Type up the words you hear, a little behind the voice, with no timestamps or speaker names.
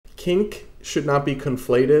kink should not be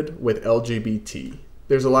conflated with LGBT.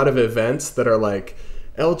 There's a lot of events that are like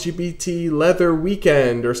LGBT leather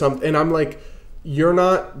weekend or something, and I'm like, you're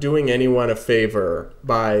not doing anyone a favor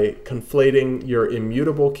by conflating your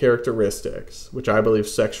immutable characteristics, which I believe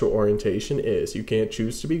sexual orientation is. You can't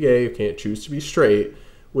choose to be gay, you can't choose to be straight,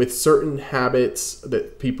 with certain habits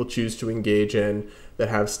that people choose to engage in that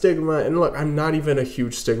have stigma. And look, I'm not even a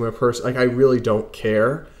huge stigma person. Like, I really don't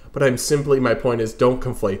care. But I'm simply, my point is, don't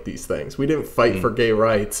conflate these things. We didn't fight for gay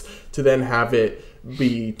rights to then have it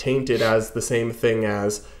be tainted as the same thing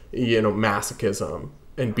as, masochism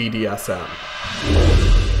and BDSM.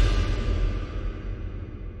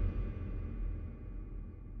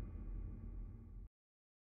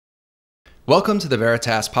 Welcome to the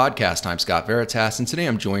Veritas Podcast. I'm Scott Veritas, and today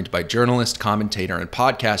I'm joined by journalist, commentator, and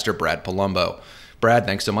podcaster Brad Polumbo. Brad,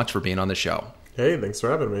 thanks so much for being on the show. Hey, thanks for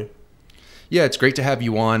having me. Yeah, it's great to have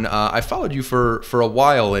you on. I followed you for a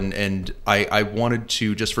while, and I wanted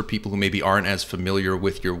to, just for people who maybe aren't as familiar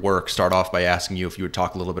with your work, start off by asking you if you would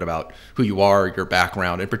talk a little bit about who you are, your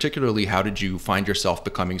background, and particularly how did you find yourself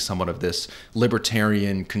becoming somewhat of this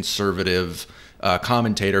libertarian, conservative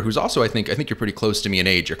commentator who's also, I think you're pretty close to me in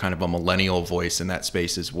age. You're kind of a millennial voice in that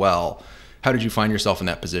space as well. How did you find yourself in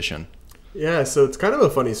that position? Yeah, so it's kind of a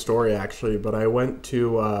funny story, actually, but I went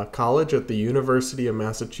to college at the University of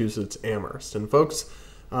Massachusetts Amherst. And folks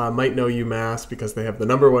might know UMass because they have the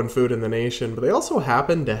 #1 food in the nation, but they also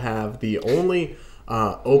happen to have the only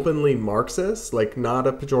openly Marxist, like not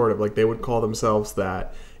a pejorative, like they would call themselves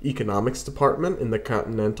that, economics department in the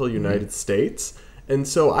continental United States. And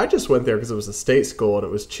so I just went there because it was a state school and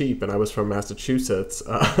it was cheap and I was from Massachusetts.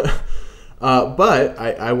 But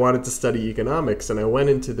I wanted to study economics, and I went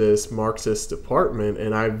into this Marxist department,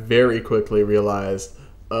 and I very quickly realized,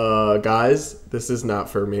 guys, this is not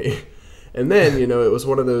for me. And then, it was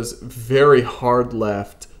one of those very hard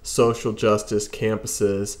left social justice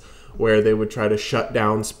campuses where they would try to shut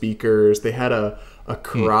down speakers. They had a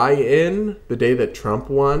cry-in the day that Trump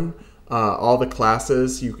won. All the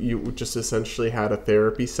classes, you just essentially had a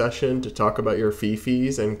therapy session to talk about your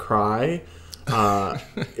fifis and cry.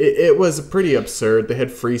 It was pretty absurd. They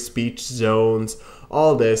had free speech zones,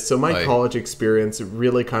 all this. So my college experience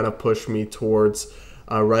really kind of pushed me towards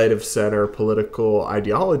right of center political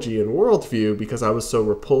ideology and worldview because I was so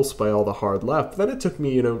repulsed by all the hard left. Then it took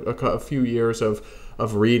me, a few years of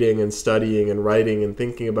reading and studying and writing and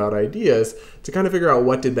thinking about ideas to kind of figure out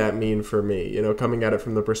what did that mean for me, coming at it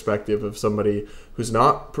from the perspective of somebody who's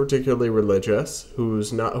not particularly religious, who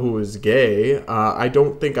is gay. I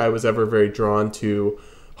don't think I was ever very drawn to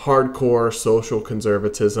hardcore social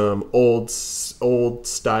conservatism, old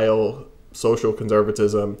style social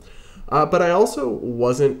conservatism. But I also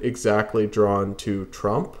wasn't exactly drawn to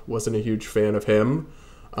Trump, wasn't a huge fan of him.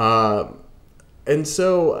 And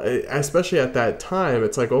so, especially at that time,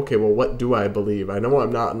 it's like, okay, well, what do I believe? I know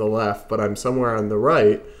I'm not on the left, but I'm somewhere on the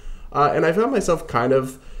right. And I found myself kind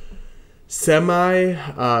of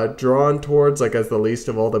drawn towards, like, as the least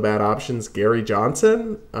of all the bad options, Gary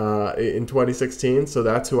Johnson in 2016. So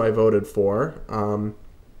that's who I voted for. And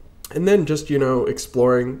then just,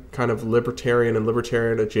 exploring kind of libertarian and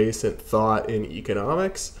libertarian adjacent thought in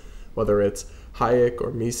economics, whether it's Hayek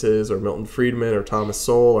or Mises or Milton Friedman or Thomas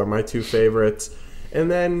Sowell are my two favorites. And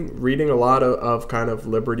then reading a lot of kind of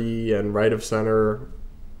liberty and right of center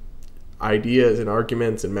ideas and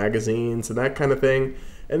arguments and magazines and that kind of thing.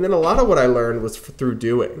 And then a lot of what I learned was through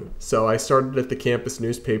doing. So I started at the campus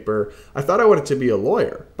newspaper. I thought I wanted to be a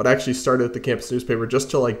lawyer, but I actually started at the campus newspaper just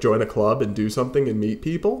to like join a club and do something and meet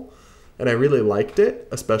people. And I really liked it,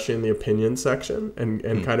 especially in the opinion section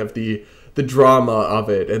and kind of the drama of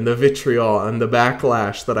it and the vitriol and the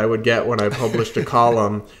backlash that I would get when I published a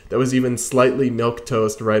column that was even slightly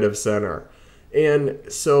milquetoast right of center. And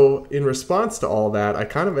so in response to all that, I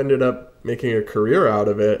kind of ended up making a career out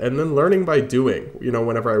of it and then learning by doing.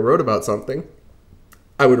 Whenever I wrote about something,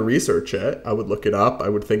 I would research it, I would look it up, I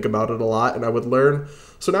would think about it a lot, and I would learn.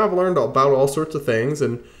 So now I've learned about all sorts of things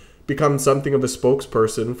and become something of a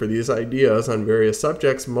spokesperson for these ideas on various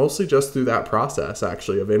subjects, mostly just through that process,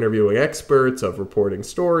 actually, of interviewing experts, of reporting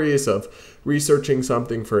stories, of researching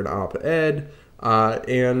something for an op-ed.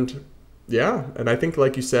 And I think,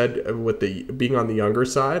 like you said, with the being on the younger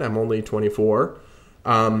side, I'm only 24,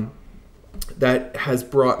 that has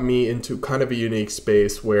brought me into kind of a unique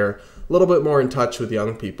space where a little bit more in touch with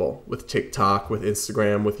young people, with TikTok, with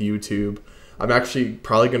Instagram, with YouTube. I'm actually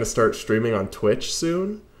probably going to start streaming on Twitch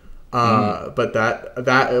soon. But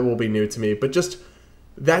that it will be new to me. But just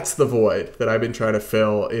that's the void that I've been trying to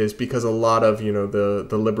fill, is because a lot of the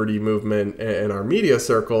liberty movement in our media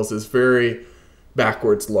circles is very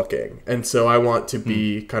backwards looking. And so I want to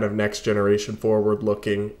be kind of next generation forward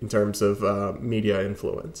looking in terms of media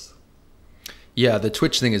influence. Yeah, the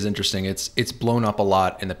Twitch thing is interesting. It's blown up a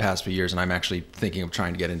lot in the past few years, and I'm actually thinking of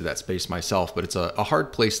trying to get into that space myself, but it's a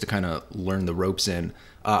hard place to kind of learn the ropes in.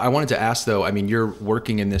 I wanted to ask, though, I mean, you're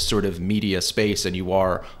working in this sort of media space, and you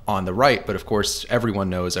are on the right, but of course, everyone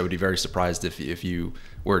knows, I would be very surprised if you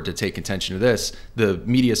were to take attention to this, the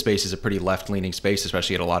media space is a pretty left-leaning space,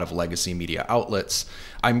 especially at a lot of legacy media outlets.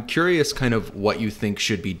 I'm curious kind of what you think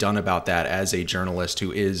should be done about that as a journalist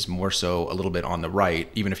who is more so a little bit on the right,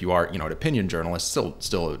 even if you are, an opinion journalist,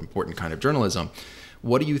 still an important kind of journalism.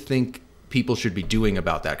 What do you think people should be doing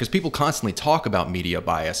about that? Because people constantly talk about media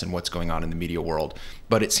bias and what's going on in the media world,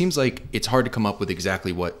 but it seems like it's hard to come up with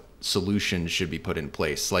exactly what solutions should be put in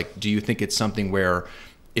place. Like, do you think it's something where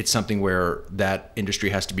that industry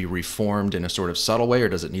has to be reformed in a sort of subtle way, or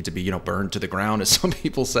does it need to be, burned to the ground, as some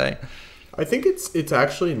people say? I think it's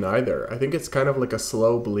actually neither. I think it's kind of like a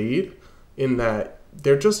slow bleed in that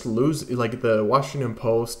they're just losing, like the Washington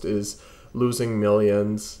Post is losing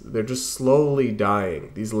millions. They're just slowly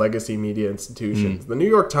dying, these legacy media institutions. The New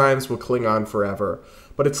York Times will cling on forever,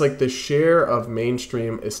 but it's like the share of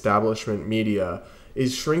mainstream establishment media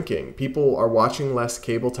is shrinking. People are watching less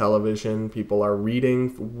cable television. People are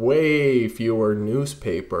reading way fewer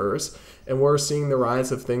newspapers. And we're seeing the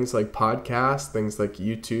rise of things like podcasts, things like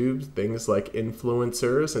YouTube, things like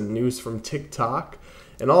influencers and news from TikTok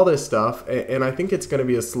and all this stuff. And I think it's going to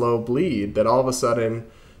be a slow bleed that all of a sudden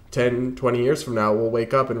 10, 20 years from now, we'll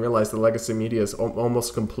wake up and realize the legacy media is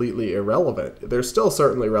almost completely irrelevant. They're still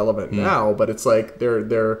certainly relevant now, but it's like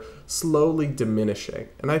they're slowly diminishing.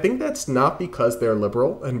 And I think that's not because they're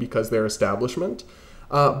liberal and because they're establishment,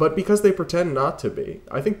 but because they pretend not to be.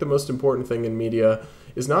 I think the most important thing in media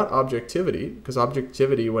is not objectivity, because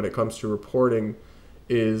objectivity when it comes to reporting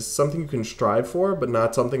is something you can strive for, but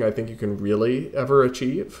not something I think you can really ever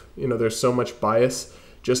achieve. There's so much bias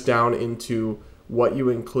just down into what you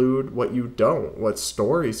include, what you don't, what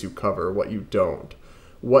stories you cover, what you don't,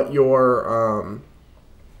 what your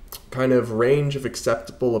kind of range of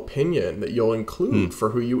acceptable opinion that you'll include for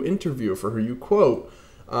who you interview, for who you quote.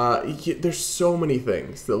 There's so many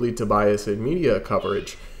things that lead to bias in media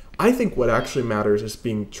coverage. I think what actually matters is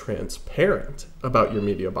being transparent about your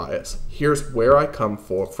media bias. Here's where I come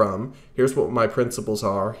from. Here's what my principles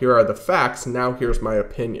are. Here are the facts. Now here's my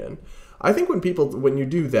opinion. I think when you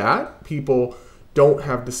do that, people don't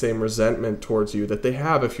have the same resentment towards you that they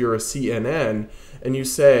have if you're a CNN and you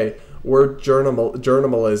say, we're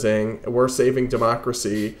journalizing, we're saving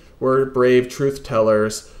democracy, we're brave truth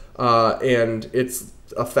tellers, and it's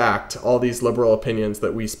a fact, all these liberal opinions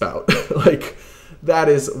that we spout. Like, that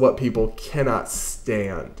is what people cannot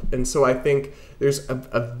stand. And so I think there's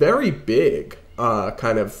a very big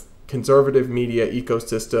kind of conservative media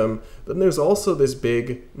ecosystem. Then there's also this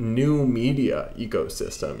big new media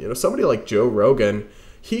ecosystem. Somebody like Joe Rogan,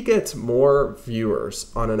 he gets more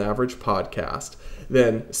viewers on an average podcast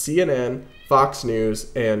than CNN, Fox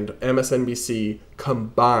News, and MSNBC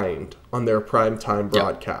combined on their primetime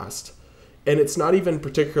broadcast. And it's not even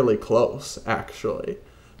particularly close, actually.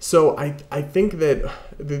 So I think that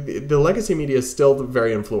the legacy media is still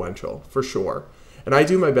very influential, for sure. And I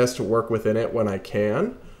do my best to work within it when I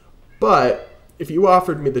can. But if you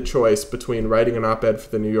offered me the choice between writing an op-ed for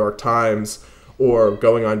the New York Times or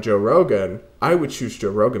going on Joe Rogan, I would choose Joe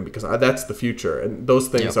Rogan because that's the future. And those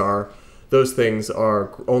things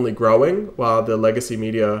are only growing while the legacy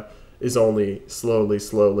media is only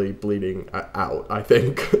slowly bleeding out, I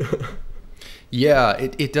think. Yeah,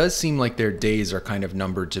 it does seem like their days are kind of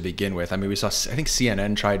numbered to begin with. I mean, we saw, I think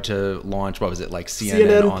CNN tried to launch, what was it, like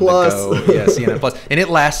CNN on Plus. the go? Yeah, CNN Plus. And it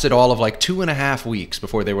lasted all of like 2.5 weeks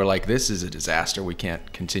before they were like, this is a disaster. We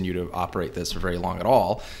can't continue to operate this for very long at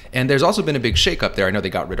all. And there's also been a big shakeup there. I know they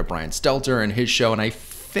got rid of Brian Stelter and his show, and I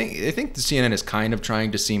think the CNN is kind of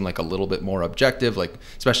trying to seem like a little bit more objective, like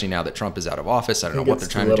especially now that Trump is out of office. I don't know what they're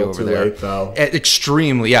trying to do over there. Late, though.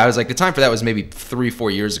 Extremely, yeah. I was like, the time for that was maybe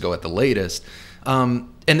 3-4 years ago at the latest.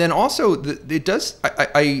 And then also, it does.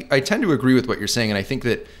 I tend to agree with what you're saying, and I think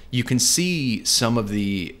that you can see some of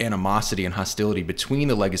the animosity and hostility between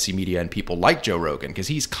the legacy media and people like Joe Rogan, because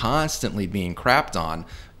he's constantly being crapped on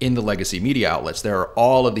in the legacy media outlets. There are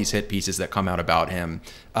all of these hit pieces that come out about him.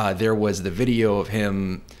 There was the video of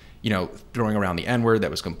him, throwing around the N-word that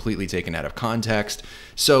was completely taken out of context.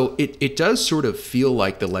 So it does sort of feel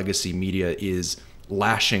like the legacy media is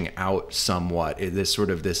lashing out somewhat.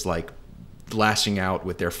 This like lashing out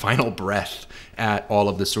with their final breath at all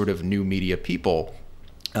of the sort of new media people.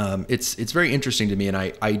 It's very interesting to me, and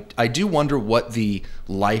I do wonder what the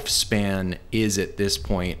lifespan is at this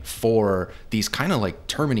point for these kind of like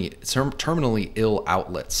terminally ill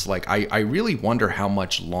outlets. Like I really wonder how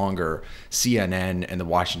much longer CNN and the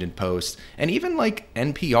Washington Post and even like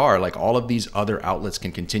NPR, like all of these other outlets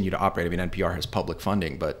can continue to operate. I mean, NPR has public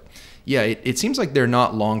funding, but yeah, it seems like they're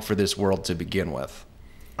not long for this world to begin with.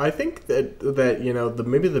 I think that you know,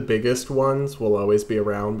 maybe the biggest ones will always be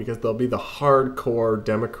around because they'll be the hardcore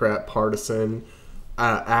Democrat partisan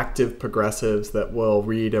active progressives that will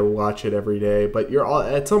read or watch it every day. But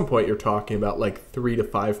at some point you're talking about like 3 to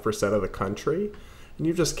 5% of the country, and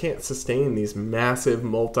you just can't sustain these massive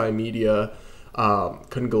multimedia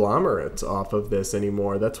conglomerates off of this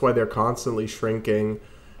anymore. That's why they're constantly shrinking.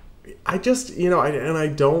 I just, you know, I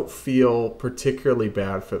don't feel particularly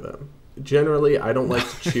bad for them. Generally, I don't like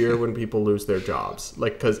to cheer when people lose their jobs,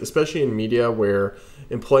 like, because especially in media where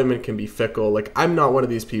employment can be fickle. Like, I'm not one of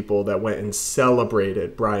these people that went and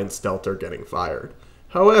celebrated Brian Stelter getting fired.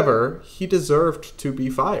 However, he deserved to be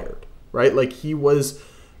fired, right? Like, he was,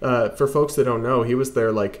 for folks that don't know, he was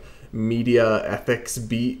their like media ethics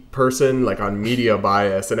beat person, like on media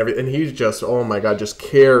bias and everything. And he's just, oh my God, just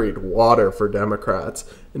carried water for Democrats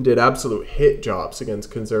and did absolute hit jobs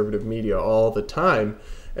against conservative media all the time.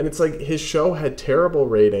 And it's like his show had terrible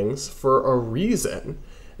ratings for a reason.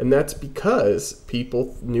 And that's because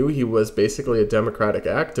people knew he was basically a Democratic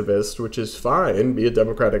activist, which is fine, be a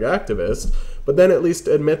Democratic activist, but then at least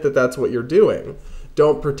admit that that's what you're doing.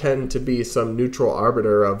 Don't pretend to be some neutral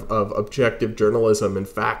arbiter of objective journalism and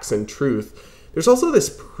facts and truth. There's also this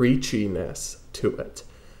preachiness to it.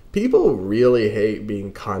 People really hate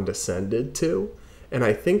being condescended to. And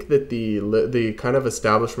I think that the kind of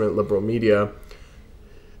establishment liberal media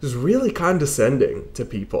is really condescending to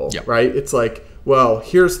people, yep. Right? It's like, well,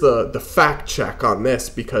 here's the fact check on this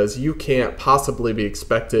because you can't possibly be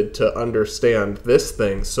expected to understand this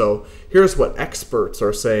thing. So here's what experts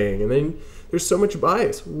are saying. And then there's so much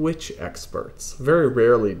bias. Which experts? Very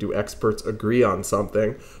rarely do experts agree on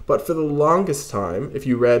something. But for the longest time, if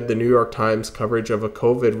you read the New York Times coverage of a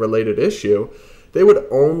COVID-related issue, they would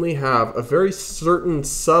only have a very certain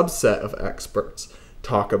subset of experts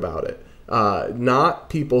talk about it. Not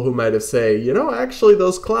people who might have say, you know, actually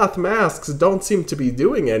those cloth masks don't seem to be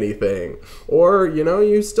doing anything. Or, you know,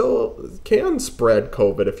 you still can spread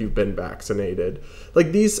COVID if you've been vaccinated.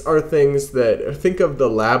 Like, these are things that, think of the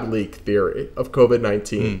lab leak theory of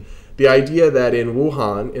COVID-19. The idea that in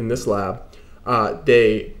Wuhan, in this lab,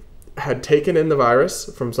 they had taken in the virus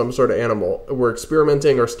from some sort of animal, were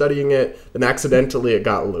experimenting or studying it, and accidentally it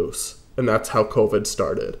got loose. And that's how COVID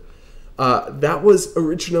started. That was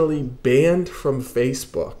originally banned from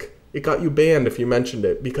Facebook. It got you banned if you mentioned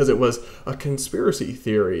it because it was a conspiracy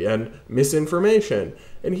theory and misinformation.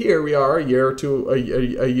 And here we are a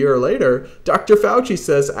year later, Dr. Fauci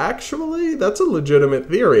says, actually, that's a legitimate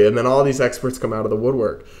theory. And then all these experts come out of the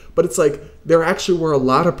woodwork. But it's like there actually were a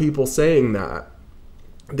lot of people saying that.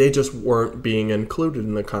 They just weren't being included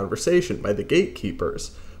in the conversation by the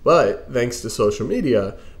gatekeepers. But thanks to social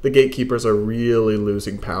media, the gatekeepers are really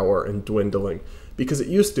losing power and dwindling. Because it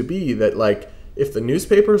used to be that, like, if the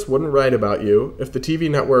newspapers wouldn't write about you, if the TV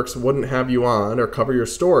networks wouldn't have you on or cover your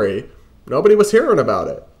story, nobody was hearing about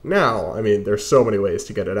it. Now, I mean, there's so many ways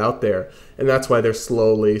to get it out there. And that's why they're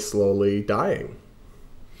slowly dying.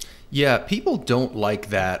 Yeah, people don't like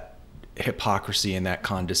that hypocrisy and that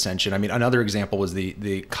condescension. I mean, another example was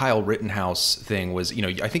the Kyle Rittenhouse thing was, you know,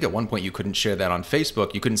 I think at one point you couldn't share that on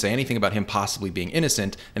Facebook. You couldn't say anything about him possibly being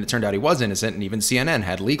innocent, and it turned out he was innocent, and even CNN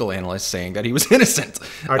had legal analysts saying that he was innocent.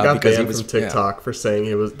 I got banned from TikTok for saying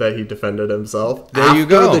that he defended himself. There you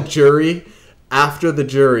go. After the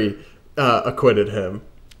jury acquitted him.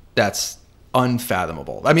 That's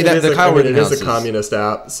unfathomable. I mean, the Kyle Rittenhouse is a communist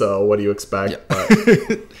app, so what do you expect? Yeah.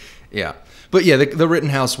 But. Yeah. But yeah, the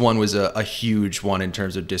Rittenhouse one was a huge one in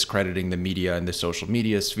terms of discrediting the media and the social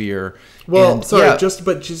media sphere. Well, and, sorry, yeah.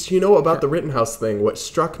 just you know about the Rittenhouse thing, what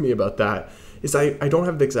struck me about that is I don't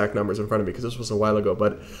have the exact numbers in front of me because this was a while ago,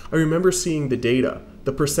 but I remember seeing the data,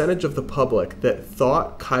 the percentage of the public that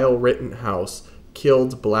thought Kyle Rittenhouse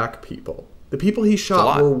killed black people. The people he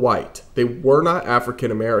shot were white. They were not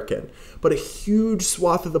African American. But a huge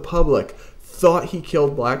swath of the public thought he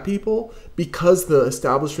killed black people because the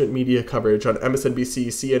establishment media coverage on MSNBC,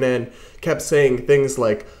 CNN kept saying things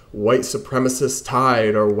like white supremacist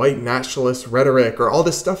tide or white nationalist rhetoric or all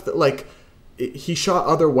this stuff that, like, he shot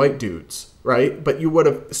other white dudes, right? But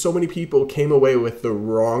so many people came away with the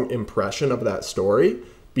wrong impression of that story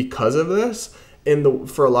because of this. And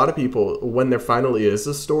for a lot of people, when there finally is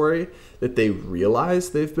a story that they realize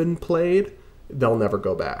they've been played, they'll never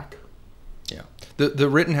go back. Yeah. The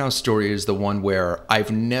Rittenhouse story is the one where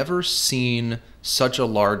I've never seen such a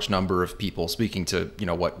large number of people, speaking to,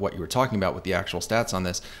 what you were talking about with the actual stats on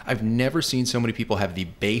this, I've never seen so many people have the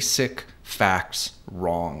basic facts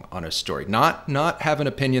wrong on a story. Not have an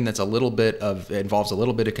opinion that's involves a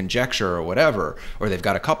little bit of conjecture or whatever, or they've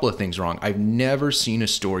got a couple of things wrong. I've never seen a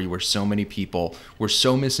story where so many people were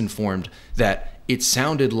so misinformed that it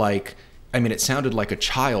sounded like a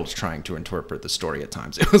child trying to interpret the story at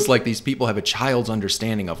times. It was like these people have a child's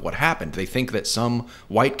understanding of what happened. They think that some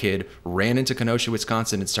white kid ran into Kenosha,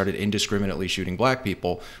 Wisconsin and started indiscriminately shooting black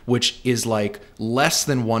people, which is like less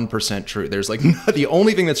than 1% true. There's like, the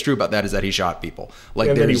only thing that's true about that is that he shot people. Like,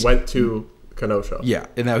 and then he went to Kenosha. Yeah,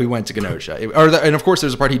 and now he went to Kenosha. And of course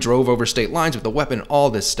there's a part he drove over state lines with a weapon, all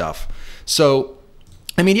this stuff. So,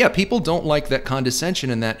 people don't like that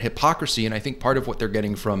condescension and that hypocrisy, and I think part of what they're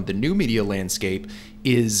getting from the new media landscape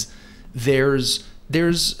is there's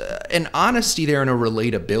an honesty there and a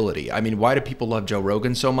relatability. Why do people love Joe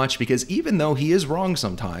Rogan so much? Because even though he is wrong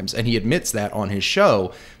sometimes, and he admits that on his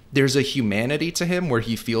show, there's a humanity to him where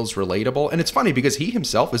he feels relatable. And it's funny because he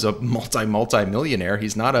himself is a multi-millionaire.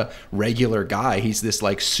 He's not a regular guy. He's this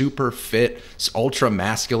like super fit, ultra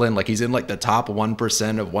masculine. Like he's in like the top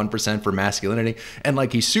 1% of 1% for masculinity. And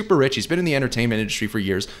like he's super rich. He's been in the entertainment industry for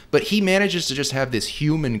years, but he manages to just have this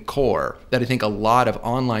human core that I think a lot of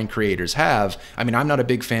online creators have. I'm not a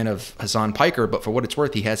big fan of Hasan Piker, but for what it's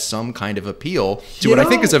worth, he has some kind of appeal to what I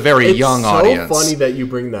think is a very young audience. It's so funny that you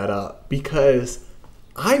bring that up because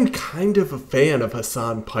I'm kind of a fan of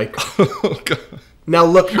Hasan Piker. Oh, God. Now,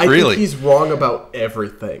 look, I think he's wrong about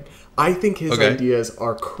everything. I think his ideas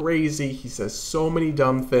are crazy. He says so many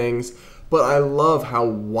dumb things, but I love how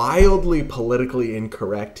wildly politically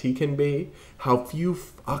incorrect he can be, how few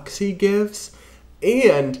fucks he gives,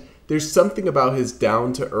 and there's something about his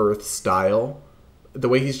down-to-earth style, the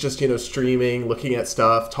way he's just, streaming, looking at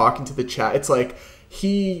stuff, talking to the chat. It's like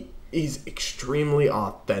he's extremely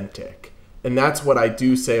authentic. And that's what I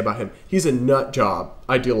do say about him. He's a nut job,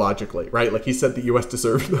 ideologically, right? Like he said the U.S.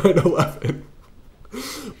 deserved 9/11.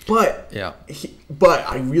 But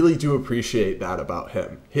I really do appreciate that about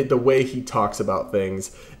him. The way he talks about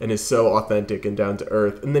things and is so authentic and down to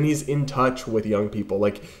earth. And then he's in touch with young people.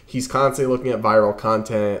 Like he's constantly looking at viral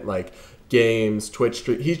content, like games, Twitch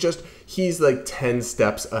stream. He's like 10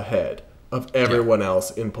 steps ahead of everyone else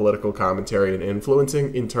in political commentary and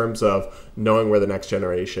influencing in terms of knowing where the next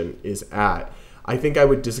generation is at. I think I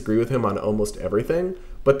would disagree with him on almost everything,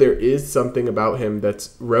 but there is something about him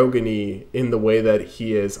that's Rogan-y in the way that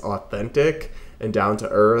he is authentic and down to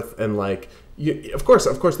earth, and like of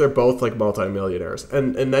course they're both like multimillionaires,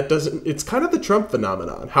 and that doesn't, it's kind of the Trump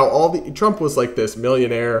phenomenon, how Trump was like this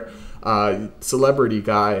millionaire celebrity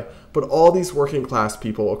guy, but all these working class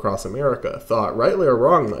people across America thought, rightly or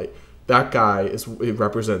wrongly, that guy it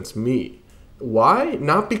represents me. Why?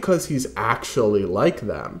 Not because he's actually like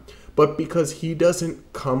them, but because he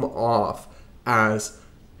doesn't come off as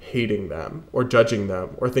hating them or judging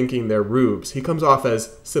them or thinking they're rubes. He comes off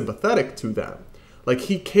as sympathetic to them. Like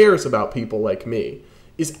he cares about people like me.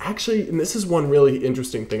 Is actually, and this is one really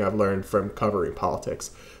interesting thing I've learned from covering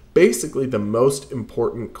politics, basically the most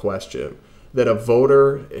important question that a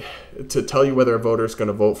voter, to tell you whether a voter is going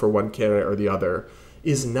to vote for one candidate or the other,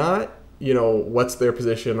 is not, what's their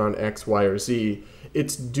position on X, Y, or Z.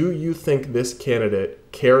 It's, do you think this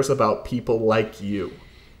candidate cares about people like you?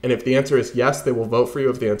 And if the answer is yes, they will vote for you.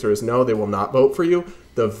 If the answer is no, they will not vote for you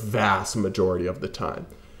the vast majority of the time.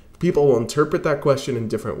 People will interpret that question in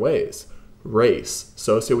different ways. Race,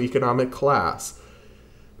 socioeconomic class,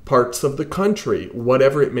 parts of the country,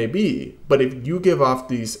 whatever it may be. But if you give off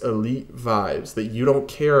these elite vibes that you don't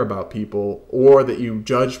care about people, or that you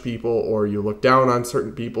judge people, or you look down on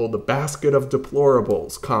certain people, the basket of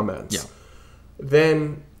deplorables comments,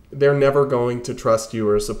 then they're never going to trust you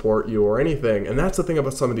or support you or anything. And that's the thing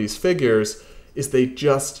about some of these figures, is they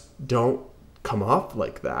just don't come off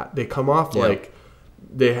like that. They come off like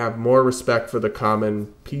they have more respect for the common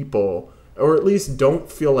people, or at least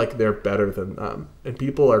don't feel like they're better than them. And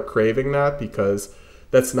people are craving that because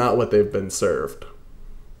that's not what they've been served.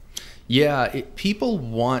 Yeah, people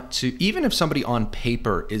want to, even if somebody on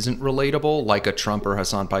paper isn't relatable, like a Trump or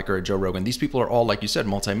Hasan Piker or Joe Rogan, these people are all, like you said,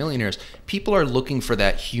 multimillionaires. People are looking for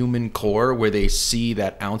that human core where they see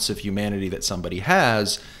that ounce of humanity that somebody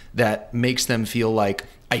has that makes them feel like,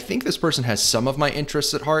 I think this person has some of my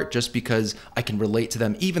interests at heart just because I can relate to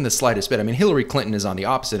them even the slightest bit. I mean, Hillary Clinton is on the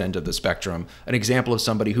opposite end of the spectrum, an example of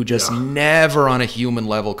somebody who just never on a human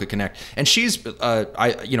level could connect. And she's,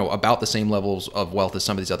 about the same levels of wealth as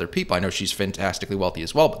some of these other people. I know she's fantastically wealthy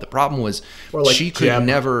as well, but the problem was like she could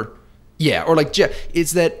never... Yeah, or like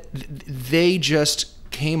it's that they just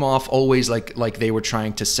came off always like they were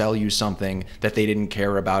trying to sell you something that they didn't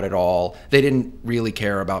care about at all. They didn't really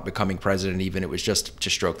care about becoming president, even. It was just to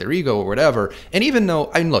stroke their ego or whatever. And even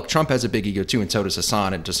though, I mean, look, Trump has a big ego too, and so does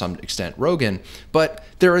Hasan, and to some extent Rogan. But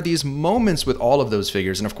there are these moments with all of those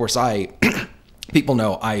figures, and of course people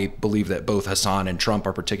know I believe that both Hasan and Trump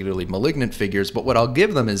are particularly malignant figures, but what I'll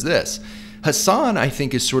give them is this. Hasan, I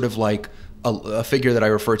think, is sort of like a figure that I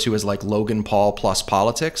refer to as like Logan Paul plus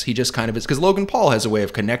politics. He just kind of is, because Logan Paul has a way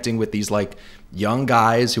of connecting with these like young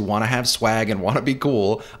guys who want to have swag and want to be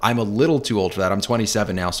cool. I'm a little too old for that. I'm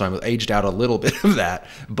 27 now, so I'm aged out a little bit of that.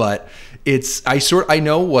 But I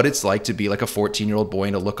know what it's like to be like a 14-year-old boy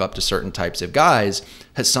and to look up to certain types of guys.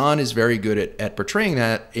 Hasan is very good at portraying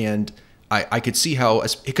that, and I could see how,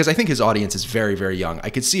 because I think his audience is very, very young. I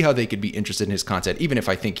could see how they could be interested in his content, even if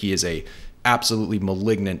I think he is a absolutely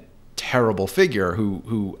malignant, terrible figure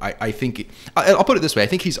who I think, I'll put it this way, I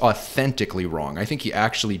think he's authentically wrong. I think he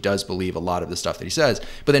actually does believe a lot of the stuff that he says.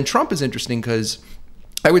 But then Trump is interesting because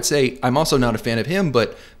I would say I'm also not a fan of him,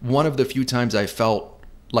 but one of the few times I felt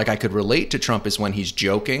like I could relate to Trump is when he's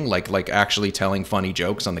joking, like actually telling funny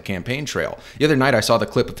jokes on the campaign trail. The other night I saw the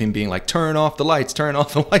clip of him being like, turn off the lights,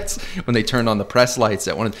 when they turned on the press lights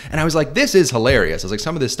at and I was like, this is hilarious. I was like,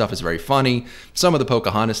 some of this stuff is very funny. Some of the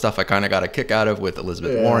Pocahontas stuff I kind of got a kick out of with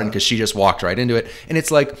Elizabeth Warren, because she just walked right into it. And it's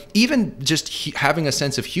like, even just having a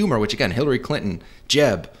sense of humor, which again, Hillary Clinton,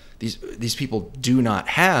 Jeb, these people do not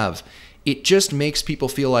have. It just makes people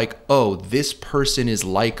feel like, oh, this person is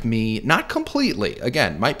like me. Not completely.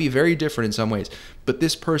 Again, might be very different in some ways, but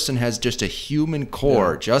this person has just a human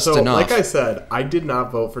core, just enough. Like I said, I did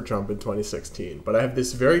not vote for Trump in 2016, but I have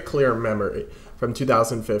this very clear memory from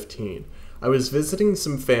 2015. I was visiting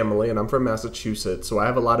some family, and I'm from Massachusetts, so I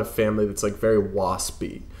have a lot of family that's like very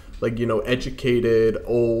waspy. Like, you know, educated,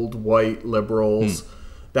 old, white liberals,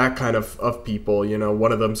 that kind of people. You know,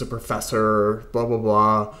 one of them's a professor, blah, blah,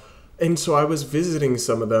 blah. And so I was visiting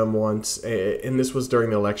some of them once, and this was during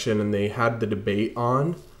the election, and they had the debate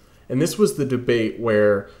on. And this was the debate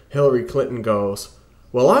where Hillary Clinton goes,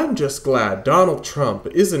 well, I'm just glad Donald Trump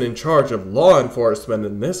isn't in charge of law enforcement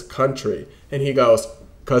in this country. And he goes,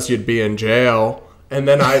 'cause you'd be in jail. And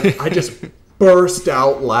then I just burst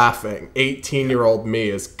out laughing. 18-year-old me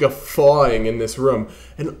is guffawing in this room.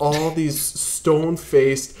 And all these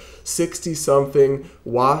stone-faced 60-something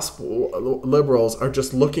WASP liberals are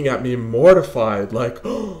just looking at me mortified, like,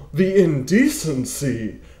 oh, the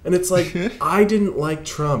indecency. And it's like, I didn't like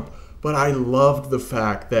Trump, but I loved the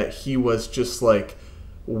fact that he was just like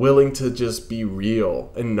willing to just be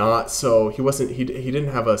real and not so, he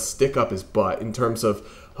didn't have a stick up his butt in terms of,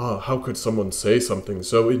 oh, how could someone say something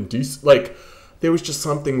so indecent? Like, there was just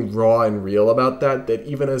something raw and real about that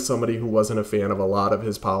even as somebody who wasn't a fan of a lot of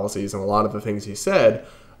his policies and a lot of the things he said,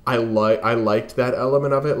 I liked that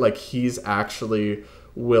element of it. Like, he's actually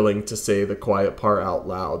willing to say the quiet part out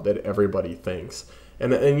loud that everybody thinks.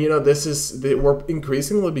 And you know, we're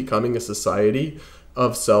increasingly becoming a society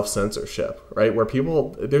of self-censorship, right? Where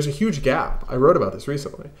there's a huge gap. I wrote about this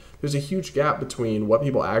recently. There's a huge gap between what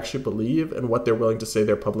people actually believe and what they're willing to say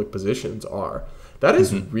their public positions are. That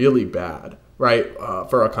is really bad, right?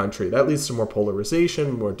 For our country. That leads to more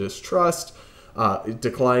polarization, more distrust,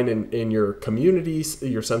 decline in your community,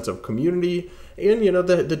 your sense of community, and, you know,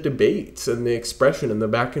 the debates and the expression and the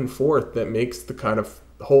back and forth that makes the kind of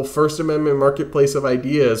whole First Amendment marketplace of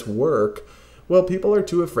ideas work. Well, people are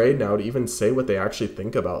too afraid now to even say what they actually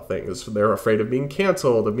think about things. They're afraid of being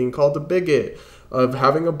canceled, of being called a bigot, of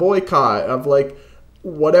having a boycott, of like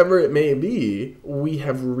whatever it may be. We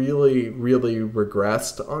have really, really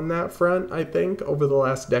regressed on that front, I think, over the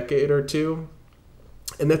last decade or two.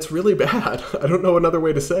 And that's really bad. I don't know another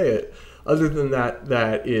way to say it other than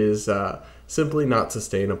that is simply not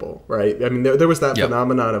sustainable, right? I mean, there was that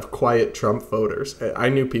phenomenon of quiet Trump voters. I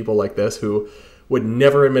knew people like this who would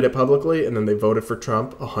never admit it publicly, and then they voted for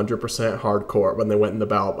Trump 100% hardcore when they went in the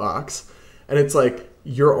ballot box. And it's like,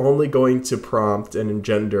 you're only going to prompt and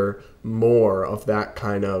engender more of that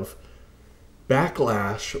kind of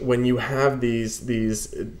backlash when you have these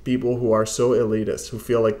people who are so elitist, who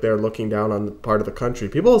feel like they're looking down on the part of the country.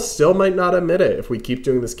 People still might not admit it if we keep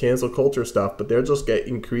doing this cancel culture stuff, but they'll just get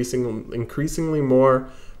increasingly more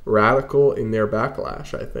radical in their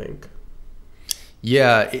backlash, I think.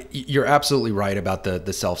 Yeah, you're absolutely right about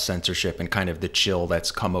the self-censorship and kind of the chill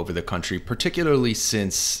that's come over the country, particularly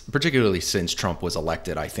since Trump was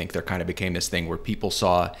elected. I think there kind of became this thing where people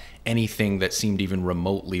saw anything that seemed even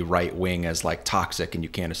remotely right wing as like toxic and you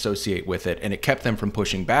can't associate with it. And it kept them from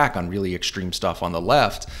pushing back on really extreme stuff on the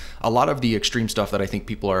left. A lot of the extreme stuff that I think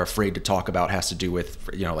people are afraid to talk about has to do with,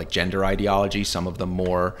 like gender ideology, some of the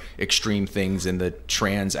more extreme things in the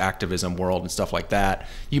trans activism world and stuff like that.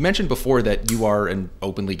 You mentioned before that you are an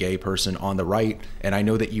openly gay person on the right, and I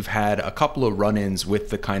know that you've had a couple of run-ins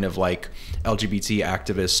with the kind of like LGBT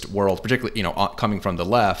activist world, particularly, coming from the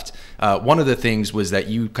left. One of the things was that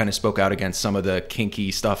you kind of spoke out against some of the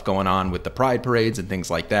kinky stuff going on with the pride parades and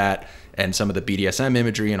things like that, and some of the BDSM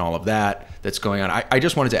imagery and all of that that's going on. I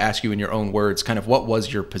just wanted to ask you in your own words, kind of what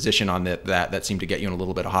was your position on that seemed to get you in a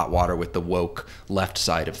little bit of hot water with the woke left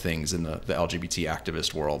side of things in the LGBT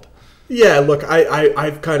activist world? Yeah, look,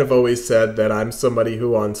 I've kind of always said that I'm somebody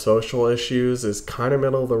who on social issues is kind of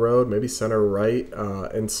middle of the road, maybe center right.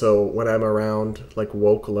 And so when I'm around like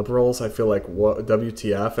woke liberals, I feel like, what,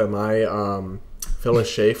 WTF, am I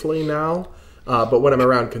Phyllis Schlafly now? But when I'm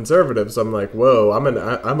around conservatives, I'm like, whoa, I'm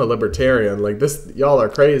a libertarian. Like this, y'all are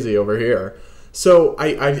crazy over here. So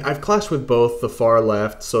I've clashed with both the far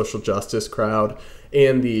left social justice crowd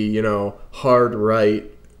and the, hard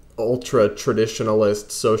right, ultra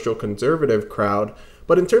traditionalist social conservative crowd.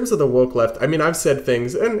 But in terms of the woke left, I mean, I've said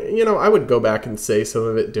things, and I would go back and say some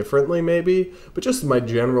of it differently maybe, but just my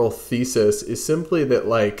general thesis is simply that,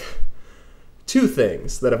 like, two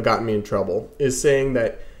things that have gotten me in trouble is saying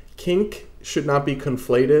that kink should not be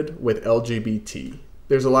conflated with LGBT.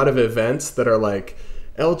 There's a lot of events that are like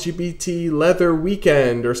LGBT leather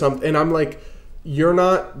weekend or something, and I'm like, you're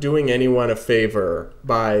not doing anyone a favor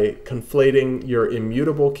by conflating your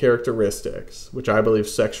immutable characteristics, which I believe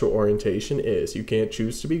sexual orientation is. You can't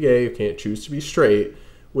choose to be gay, you can't choose to be straight,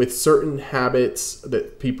 with certain habits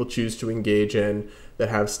that people choose to engage in that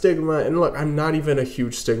have stigma. And look, I'm not even a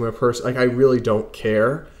huge stigma person. Like, I really don't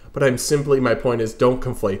care. But my point is, don't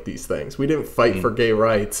conflate these things. We didn't fight for gay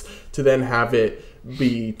rights to then have it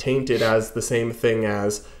be tainted as the same thing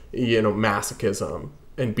as, masochism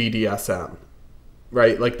and BDSM.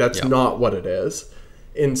 Right? Like, that's not what it is.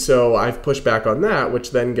 And so I've pushed back on that,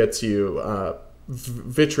 which then gets you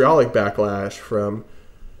vitriolic backlash from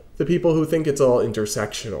the people who think it's all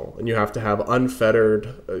intersectional and you have to have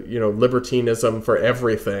unfettered, libertinism for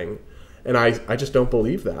everything. And I just don't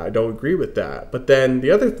believe that. I don't agree with that. But then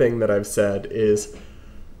the other thing that I've said is,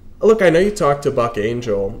 look, I know you talked to Buck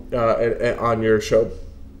Angel on your show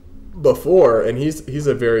before, and he's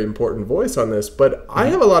a very important voice on this, but I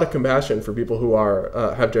have a lot of compassion for people who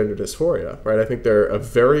have gender dysphoria, right? I think they're a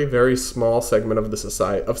very, very small segment of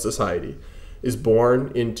society is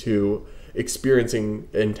born into experiencing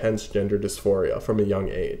intense gender dysphoria from a young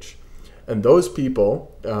age. And those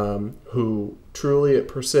people who truly it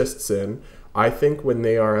persists in, I think when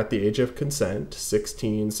they are at the age of consent,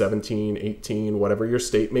 16, 17, 18, whatever your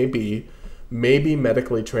state may be, maybe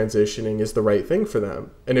medically transitioning is the right thing for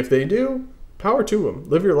them. And if they do, power to them.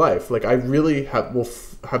 Live your life. Like, I really will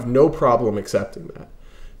have no problem accepting that.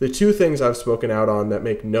 The two things I've spoken out on that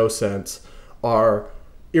make no sense are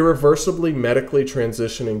irreversibly medically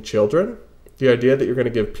transitioning children. The idea that you're going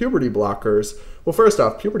to give puberty blockers. Well, first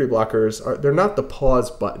off, puberty blockers they're not the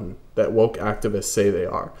pause button that woke activists say they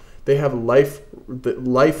are. They have life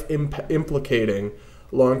implicating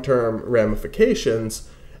long-term ramifications.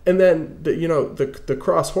 And then the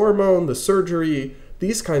cross hormone, the surgery,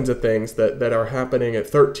 these kinds of things that are happening at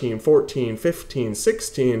 13, 14, 15,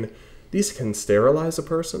 16, these can sterilize a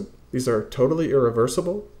person. These are totally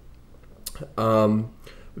irreversible.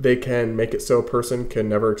 They can make it so a person can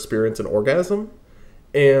never experience an orgasm.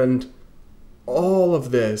 And all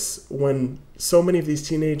of this, when so many of these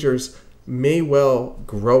teenagers may well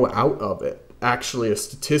grow out of it, actually a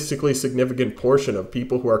statistically significant portion of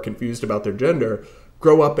people who are confused about their gender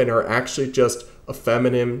grow up and are actually just a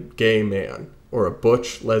feminine gay man or a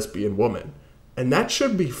butch lesbian woman. And that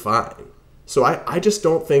should be fine. So I just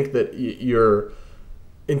don't think that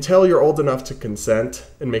until you're old enough to consent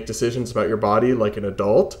and make decisions about your body like an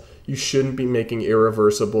adult, you shouldn't be making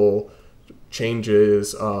irreversible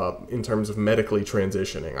changes in terms of medically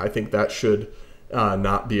transitioning. I think that should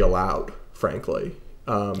not be allowed, frankly.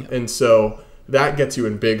 And so that gets you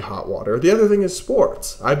in big hot water. The other thing is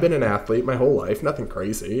sports. I've been an athlete my whole life, nothing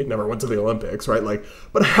crazy, never went to the Olympics, right?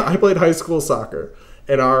 But I played high school soccer,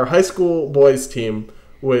 and our high school boys team,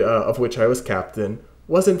 of which I was captain,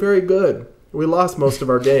 wasn't very good. We lost most of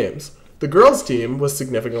our games. The girls' team was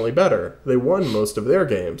significantly better. They won most of their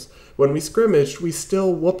games. When we scrimmaged, we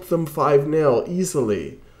still whooped them 5-0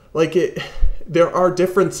 easily. There are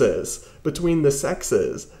differences between the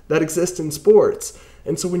sexes that exist in sports.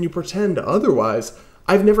 And so when you pretend otherwise,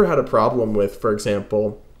 I've never had a problem with, for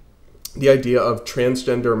example, the idea of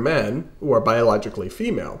transgender men who are biologically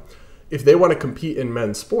female. If they want to compete in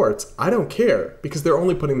men's sports, I don't care, because they're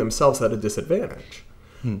only putting themselves at a disadvantage.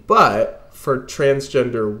 But for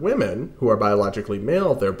transgender women who are biologically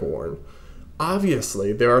male, they're born,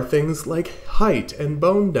 obviously there are things like height and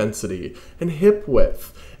bone density and hip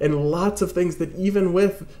width and lots of things that even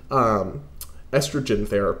with estrogen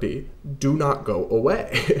therapy do not go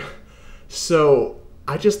away. So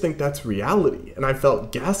I just think that's reality. And I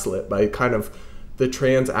felt gaslit by kind of the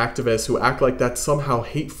trans activists who act like that's somehow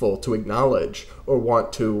hateful to acknowledge or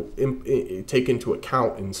want to take into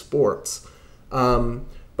account in sports.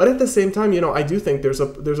 But at the same time, I do think there's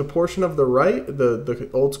a portion of the right, the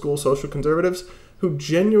old school social conservatives, who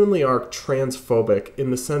genuinely are transphobic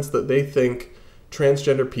in the sense that they think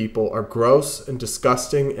transgender people are gross and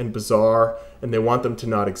disgusting and bizarre, and they want them to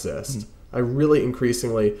not exist. I really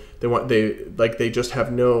increasingly they just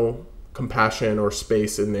have no compassion or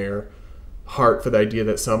space in their heart for the idea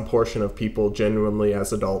that some portion of people genuinely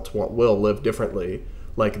as adults will live differently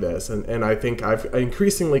like this. And I think I've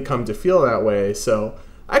increasingly come to feel that way. So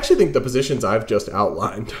I actually think the positions I've just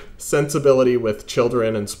outlined, sensibility with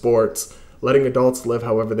children and sports, letting adults live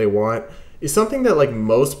however they want, is something that like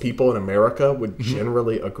most people in America would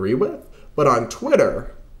generally agree with. But on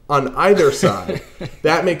Twitter, on either side,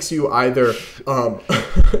 that makes you either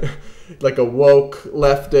like a woke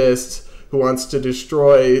leftist who wants to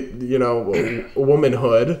destroy,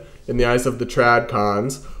 womanhood in the eyes of the trad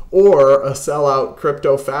cons, or a sellout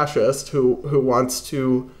crypto fascist who wants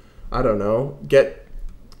to, I don't know, get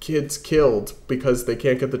kids killed because they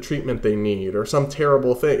can't get the treatment they need or some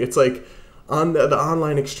terrible thing. It's like on the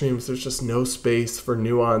online extremes, there's just no space for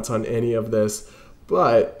nuance on any of this.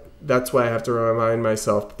 But that's why I have to remind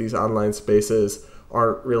myself that these online spaces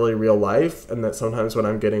aren't really real life, and that sometimes when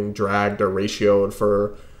I'm getting dragged or ratioed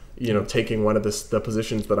for taking one of the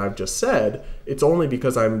positions that I've just said, it's only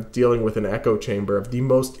because I'm dealing with an echo chamber of the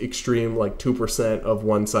most extreme, like 2% of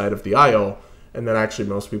one side of the aisle, and then actually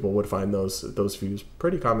most people would find those views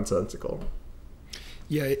pretty commonsensical.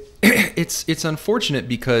 Yeah, it's unfortunate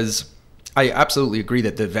because I absolutely agree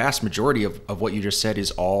that the vast majority of what you just said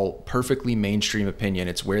is all perfectly mainstream opinion.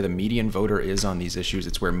 It's where the median voter is on these issues.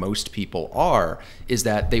 It's where most people are, is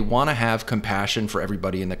that they want to have compassion for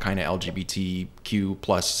everybody in the kind of LGBTQ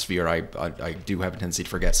plus sphere. I do have a tendency to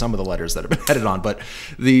forget some of the letters that have been added on, but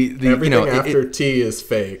the everything after T is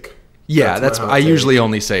fake. Yeah, that's I usually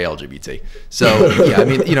only say LGBT. So yeah, I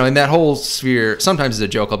mean, in that whole sphere, sometimes as a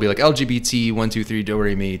joke, I'll be like LGBT 1, 2, 3 do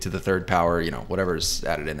re mi to the third power, whatever's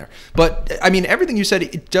added in there. But I mean, everything you said,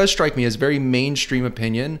 it does strike me as very mainstream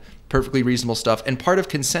opinion, perfectly reasonable stuff. And part of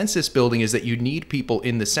consensus building is that you need people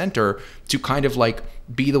in the center to kind of like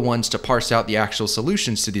be the ones to parse out the actual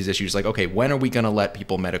solutions to these issues. Like, okay, when are we going to let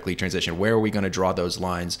people medically transition? Where are we going to draw those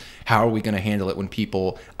lines? How are we going to handle it when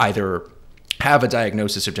people either have a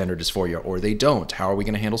diagnosis of gender dysphoria or they don't? How are we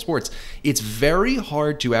going to handle sports? It's very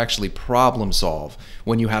hard to actually problem solve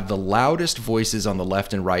when you have the loudest voices on the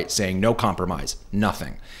left and right saying no compromise,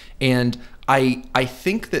 nothing. And I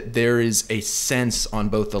think that there is a sense on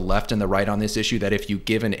both the left and the right on this issue that if you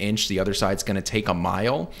give an inch, the other side's going to take a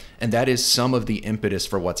mile. And that is some of the impetus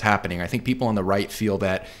for what's happening. I think people on the right feel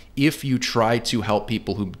that if you try to help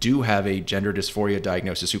people who do have a gender dysphoria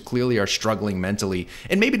diagnosis, who clearly are struggling mentally,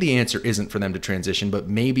 and maybe the answer isn't for them to transition, but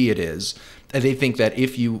maybe it is, and they think that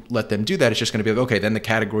if you let them do that, it's just going to be like, okay, then the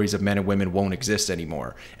categories of men and women won't exist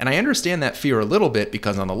anymore. And I understand that fear a little bit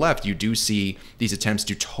because on the left, you do see these attempts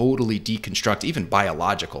to totally deconstruct even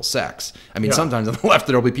biological sex. I mean, sometimes on the left,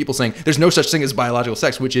 there'll be people saying there's no such thing as biological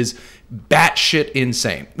sex, which is batshit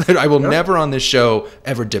insane. I will never on this show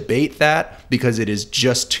ever debate that because it is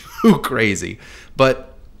just too crazy.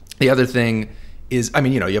 But the other thing is, I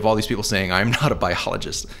mean, you have all these people saying, I'm not a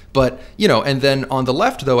biologist. But, and then on the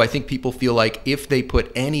left, though, I think people feel like if they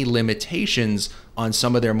put any limitations on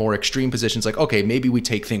some of their more extreme positions, like, okay, maybe we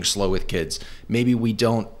take things slow with kids. Maybe we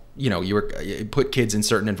don't, you put kids in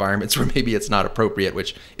certain environments where maybe it's not appropriate,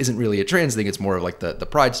 which isn't really a trans thing. It's more of like the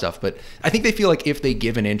pride stuff. But I think they feel like if they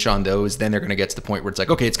give an inch on those, then they're going to get to the point where it's like,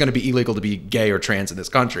 okay, it's going to be illegal to be gay or trans in this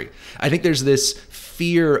country. I think there's this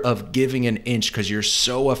fear of giving an inch because you're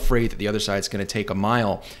so afraid that the other side's going to take a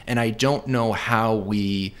mile. And I don't know how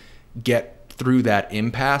we get through that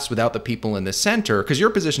impasse without the people in the center, because your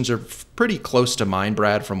positions are pretty close to mine,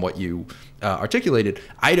 Brad, from what you articulated.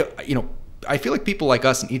 I feel like people like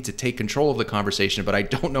us need to take control of the conversation, but I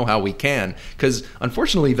don't know how we can, because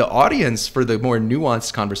unfortunately the audience for the more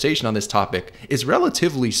nuanced conversation on this topic is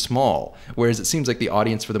relatively small, whereas it seems like the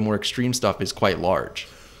audience for the more extreme stuff is quite large.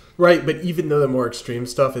 Right, but even though the more extreme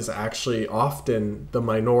stuff is actually often the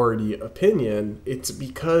minority opinion, it's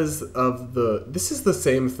because of this is the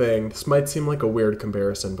same thing. This might seem like a weird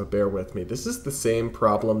comparison, but bear with me. This is the same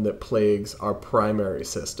problem that plagues our primary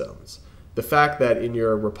systems. The fact that in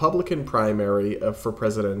your Republican primary for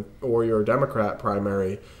president or your Democrat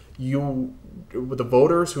primary, the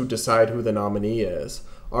voters who decide who the nominee is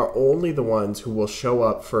are only the ones who will show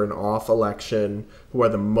up for an off election, who are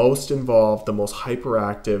the most involved, the most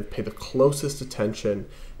hyperactive, pay the closest attention.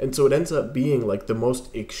 And so it ends up being like the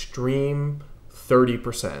most extreme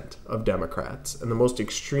 30% of Democrats and the most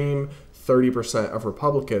extreme 30% of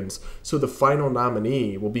Republicans. So the final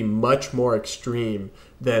nominee will be much more extreme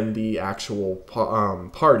than the actual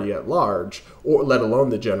party at large, or let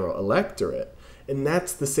alone the general electorate. And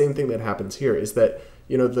that's the same thing that happens here, is that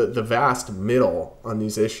the vast middle on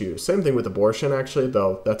these issues. Same thing with abortion, actually,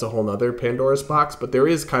 though that's a whole nother Pandora's box. But there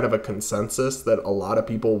is kind of a consensus that a lot of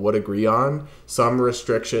people would agree on. Some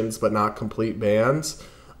restrictions, but not complete bans,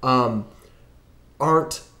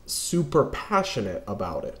 aren't super passionate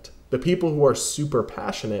about it. The people who are super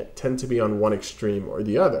passionate tend to be on one extreme or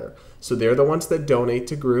the other. So they're the ones that donate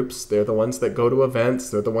to groups. They're the ones that go to events.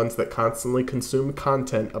 They're the ones that constantly consume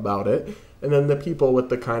content about it. And then the people with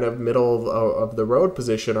the kind of middle of the road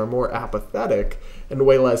position are more apathetic and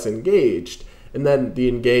way less engaged. And then the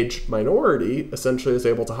engaged minority essentially is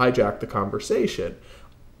able to hijack the conversation.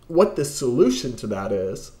 What the solution to that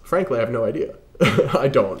is, frankly, I have no idea. I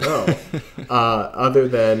don't know. Other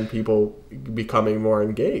than people becoming more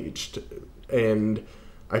engaged. And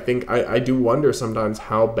I think I do wonder sometimes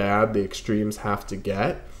how bad the extremes have to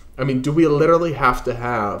get. I mean, do we literally have to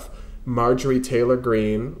have Marjorie Taylor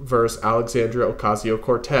Greene versus Alexandria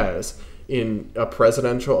Ocasio-Cortez in a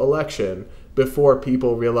presidential election before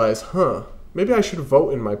people realize, maybe I should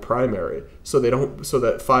vote in my primary so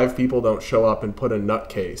that 5 people don't show up and put a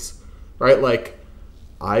nutcase, right? Like,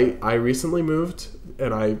 I recently moved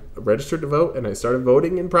and I registered to vote and I started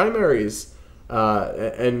voting in primaries.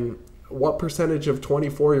 And what percentage of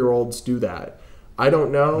 24-year-olds do that? I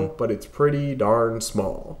don't know, but it's pretty darn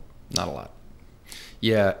small. Not a lot.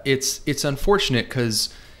 Yeah, it's unfortunate because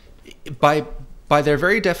by their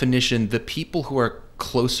very definition, the people who are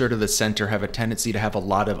closer to the center have a tendency to have a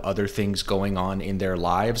lot of other things going on in their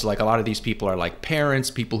lives. Like, a lot of these people are like parents,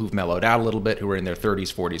 people who've mellowed out a little bit, who are in their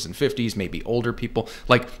 30s, 40s, and 50s, maybe older people.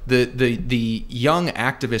 Like the young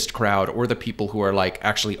activist crowd, or the people who are like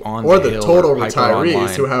actually on the hill, total or retirees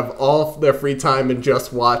online, who have all their free time and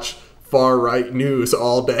just watch far right news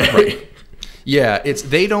all day. Right. Yeah,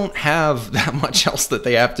 they don't have that much else that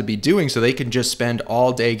they have to be doing, so they can just spend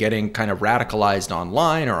all day getting kind of radicalized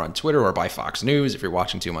online or on Twitter or by Fox News if you're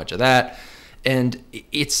watching too much of that. And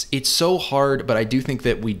it's so hard, but I do think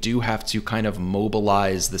that we do have to kind of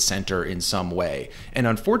mobilize the center in some way. And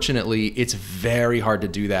unfortunately, it's very hard to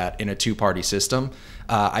do that in a two-party system.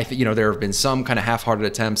 I think, there have been some kind of half-hearted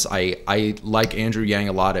attempts. I like Andrew Yang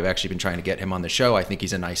a lot. I've actually been trying to get him on the show. I think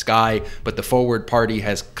he's a nice guy, but the Forward Party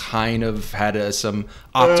has kind of had some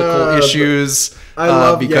optical issues. I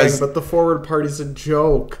love Yang, but the Forward Party's a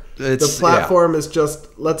joke. The platform is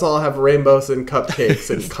just, let's all have rainbows and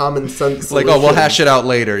cupcakes and common sense solutions. Like, we'll hash it out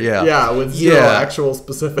later. Yeah. Yeah, with zero actual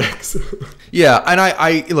specifics. Yeah, and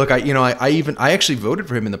I actually voted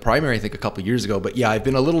for him in the primary, I think, a couple of years ago. But yeah, I've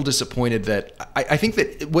been a little disappointed that I think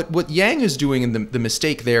that what Yang is doing, and the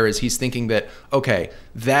mistake there is he's thinking that, okay,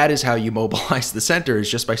 that is how you mobilize the center,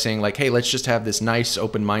 is just by saying like, hey, let's just have this nice,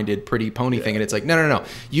 open-minded, pretty pony thing. And it's like, no.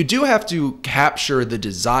 You do have to capture the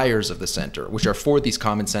desires of the center, which are for these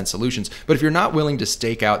common sense solutions. But if you're not willing to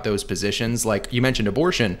stake out those positions, like you mentioned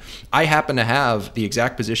abortion, I happen to have the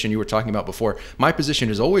exact position you were talking about before. My position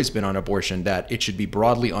has always been on abortion, that it should be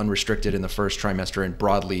broadly unrestricted in the first trimester and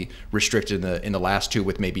broadly restricted in the last 2,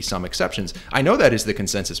 with maybe some exceptions. I know that is the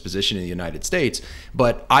consensus position in the United States,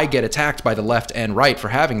 but I get attacked by the left and right for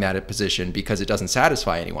having that position because it doesn't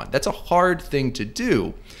satisfy anyone. That's a hard thing to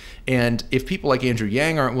do. And if people like Andrew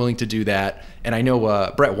Yang aren't willing to do that, and I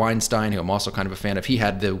know Brett Weinstein, who I'm also kind of a fan of, he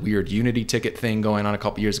had the weird Unity ticket thing going on a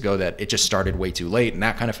couple years ago that it just started way too late, and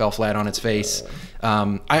that kind of fell flat on its face.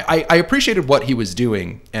 I appreciated what he was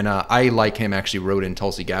doing, and I, like him, actually wrote in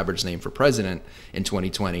Tulsi Gabbard's name for president in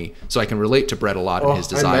 2020, so I can relate to Brett a lot in his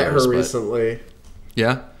desires. I met her recently.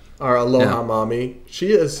 Yeah? Our Aloha Mommy.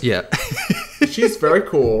 She is... Yeah. She's very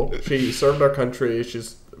cool. She served our country.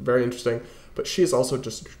 She's very interesting. But she's also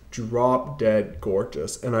just drop dead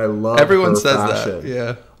gorgeous, and I love Everyone her says fashion. That.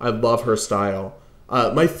 Yeah, I love her style.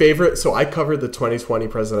 My favorite. So I covered the 2020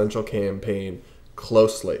 presidential campaign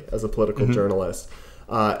closely as a political journalist.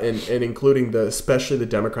 and including especially the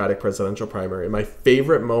Democratic presidential primary. And my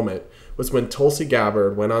favorite moment was when Tulsi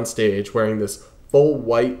Gabbard went on stage wearing this full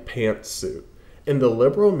white pantsuit. And the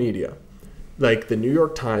liberal media, like the New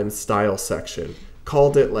York Times style section,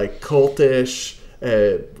 called it like cultish,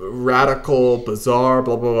 radical, bizarre,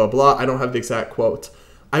 blah, blah, blah, blah. I don't have the exact quotes.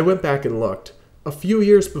 I went back and looked. A few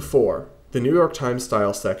years before, the New York Times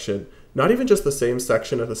style section, not even just the same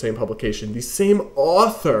section of the same publication, the same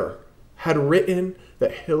author had written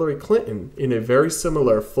that Hillary Clinton, in a very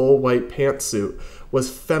similar full white pantsuit, was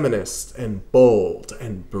feminist and bold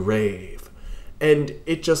and brave. And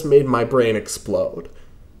it just made my brain explode.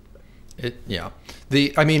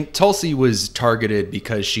 Tulsi was targeted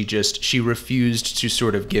because she refused to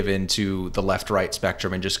sort of give in to the left-right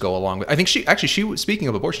spectrum and just go along with. I think she was, speaking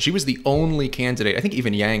of abortion, she was the only candidate. I think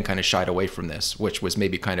even Yang kind of shied away from this, which was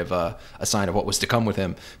maybe kind of a sign of what was to come with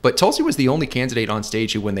him. But Tulsi was the only candidate on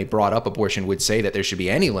stage who, when they brought up abortion, would say that there should be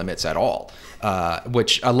any limits at all.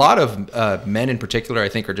 Which a lot of men in particular, I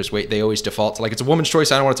think, are just they always default to, like, it's a woman's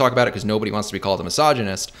choice. I don't want to talk about it because nobody wants to be called a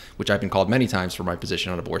misogynist, which I've been called many times for my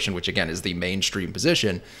position on abortion, which again is the mainstream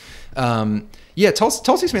position.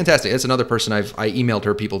 Tulsi's fantastic. That's another person I emailed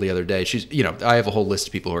her people the other day. She's, I have a whole list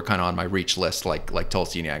of people who are kind of on my reach list, like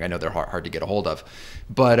Tulsi and Yang. I know they're hard to get a hold of,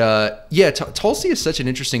 but Tulsi is such an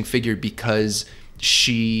interesting figure because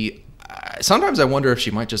she. Sometimes I wonder if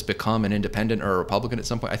she might just become an independent or a Republican at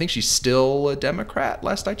some point. I think she's still a Democrat,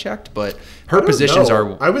 last I checked, but her positions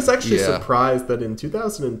are. I was actually surprised that in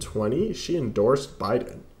 2020 she endorsed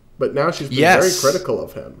Biden, but now she's been very critical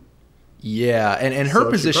of him. Yeah, and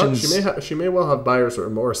her positions. She may well have buyer's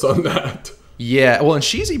remorse on that. Yeah, well, and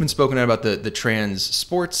she's even spoken out about the trans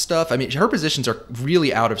sports stuff. I mean, her positions are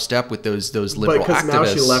really out of step with those liberal activists. But because now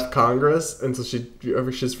she left Congress, and so she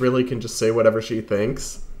just really can just say whatever she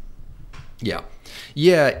thinks. Yeah,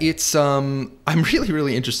 it's I'm really,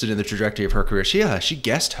 really interested in the trajectory of her career. She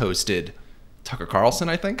guest hosted Tucker Carlson,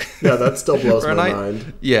 I think. Yeah, that still blows my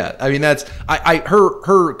mind. Yeah, I mean, that's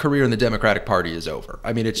her career in the Democratic Party is over.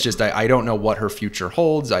 I mean, it's just I don't know what her future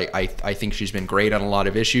holds. I think she's been great on a lot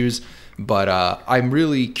of issues, but I'm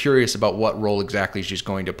really curious about what role exactly she's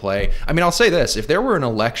going to play. I mean, I'll say this: if there were an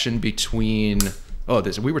election between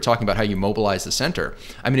we were talking about how you mobilize the center.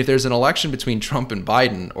 I mean, if there's an election between Trump and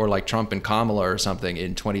Biden, or like Trump and Kamala or something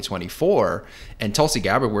in 2024, and Tulsi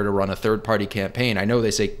Gabbard were to run a third-party campaign, I know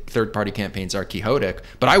they say third-party campaigns are quixotic,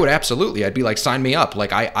 but I'd be like, sign me up.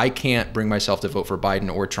 Like, I can't bring myself to vote for Biden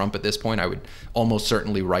or Trump at this point. I would almost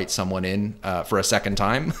certainly write someone in for a second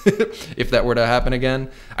time if that were to happen again.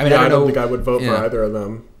 I mean, I don't think I would vote for either of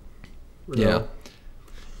them.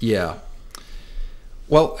 Yeah.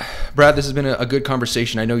 Well, Brad, this has been a good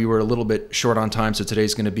conversation. I know you were a little bit short on time, so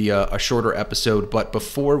today's going to be a shorter episode. But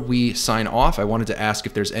before we sign off, I wanted to ask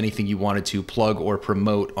if there's anything you wanted to plug or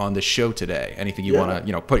promote on the show today. Anything you want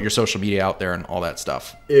to, put your social media out there and all that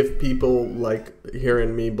stuff. If people like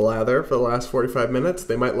hearing me blather for the last 45 minutes,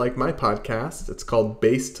 they might like my podcast. It's called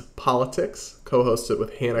Based Politics, co-hosted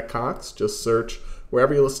with Hannah Cox. Just search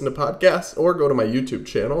wherever you listen to podcasts, or go to my YouTube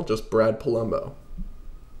channel, just Brad Polumbo.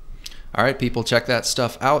 All right, people, check that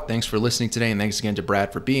stuff out. Thanks for listening today, and thanks again to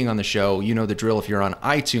Brad for being on the show. You know the drill. If you're on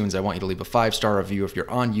iTunes, I want you to leave a 5-star review. If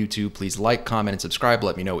you're on YouTube, please like, comment, and subscribe.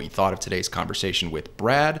 Let me know what you thought of today's conversation with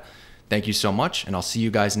Brad. Thank you so much, and I'll see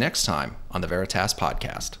you guys next time on the Veritas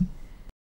Podcast.